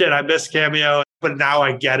 shit, I miss Cameo, but now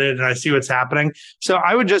I get it and I see what's happening. So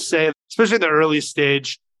I would just say, especially the early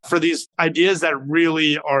stage, for these ideas that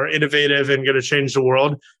really are innovative and going to change the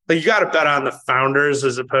world, like you got to bet on the founders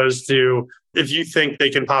as opposed to if you think they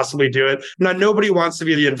can possibly do it. Now, nobody wants to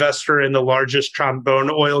be the investor in the largest trombone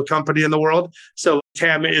oil company in the world. So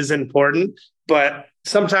TAM is important, but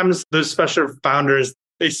sometimes those special founders,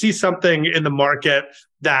 they see something in the market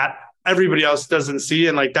that everybody else doesn't see.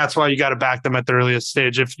 And like, that's why you got to back them at the earliest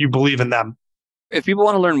stage if you believe in them. If people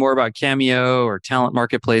want to learn more about Cameo or talent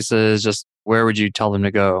marketplaces, just where would you tell them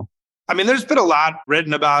to go? I mean, there's been a lot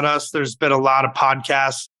written about us. There's been a lot of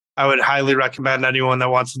podcasts. I would highly recommend anyone that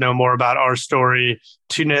wants to know more about our story,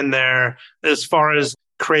 tune in there. As far as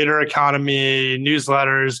creator economy,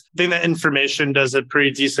 newsletters, I think that information does a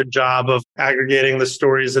pretty decent job of aggregating the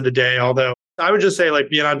stories of the day. Although I would just say like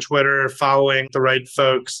being on Twitter, following the right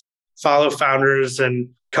folks, follow founders and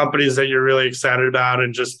companies that you're really excited about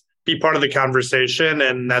and just be part of the conversation.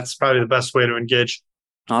 And that's probably the best way to engage.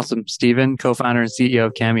 Awesome. Steven, co-founder and CEO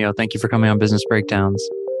of Cameo. Thank you for coming on Business Breakdowns.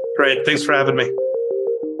 Great. Thanks for having me.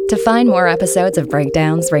 To find more episodes of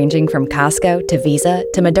Breakdowns ranging from Costco to Visa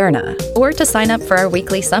to Moderna, or to sign up for our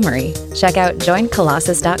weekly summary, check out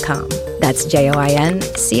joincolossus.com. That's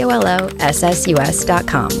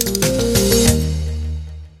JoinColossus.com.